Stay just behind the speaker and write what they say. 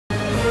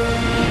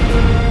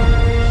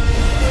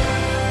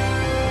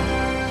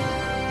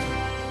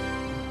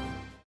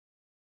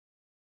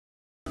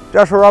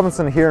Joshua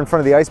Robinson here in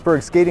front of the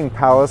Iceberg Skating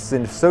Palace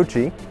in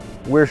Sochi,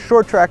 where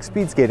short track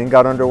speed skating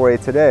got underway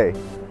today.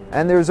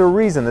 And there's a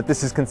reason that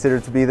this is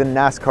considered to be the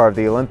NASCAR of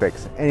the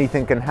Olympics.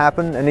 Anything can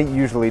happen, and it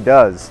usually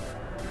does.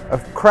 A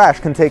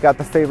crash can take out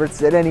the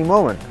favorites at any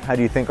moment. How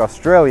do you think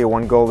Australia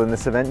won gold in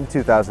this event in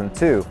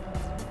 2002?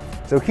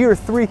 So here are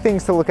 3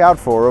 things to look out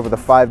for over the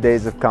 5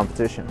 days of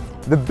competition.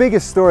 The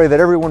biggest story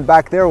that everyone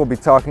back there will be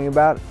talking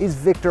about is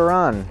Victor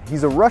An.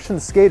 He's a Russian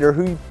skater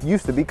who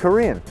used to be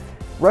Korean.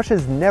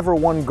 Russia's never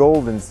won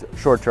gold in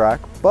short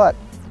track, but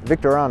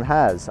Victor An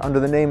has.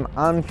 Under the name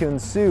An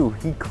Hyun-soo,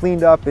 he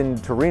cleaned up in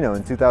Torino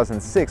in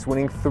 2006,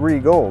 winning 3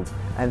 golds,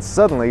 and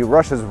suddenly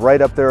Russia's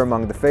right up there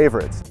among the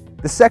favorites.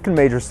 The second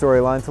major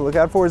storyline to look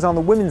out for is on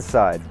the women's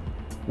side,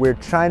 where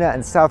China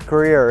and South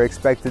Korea are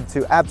expected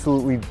to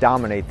absolutely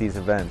dominate these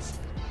events.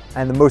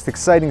 And the most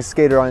exciting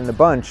skater in the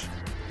bunch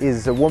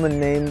is a woman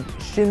named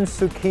Shin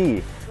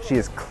Soo-ki. She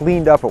has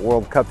cleaned up at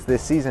World Cups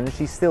this season, and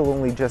she's still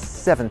only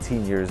just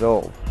 17 years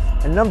old.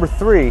 And number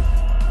 3,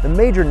 the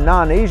major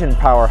non-Asian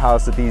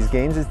powerhouse at these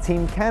games is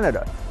Team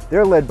Canada.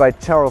 They're led by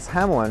Charles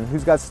Hamelin,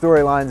 who's got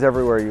storylines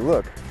everywhere you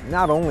look.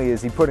 Not only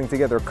is he putting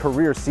together a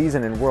career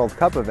season in World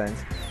Cup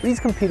events, but he's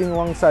competing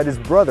alongside his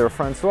brother,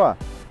 Francois.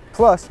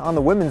 Plus, on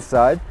the women's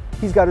side,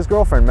 he's got his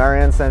girlfriend,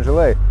 Marianne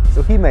Saint-Gelais,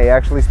 so he may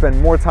actually spend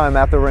more time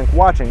at the rink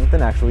watching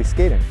than actually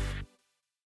skating.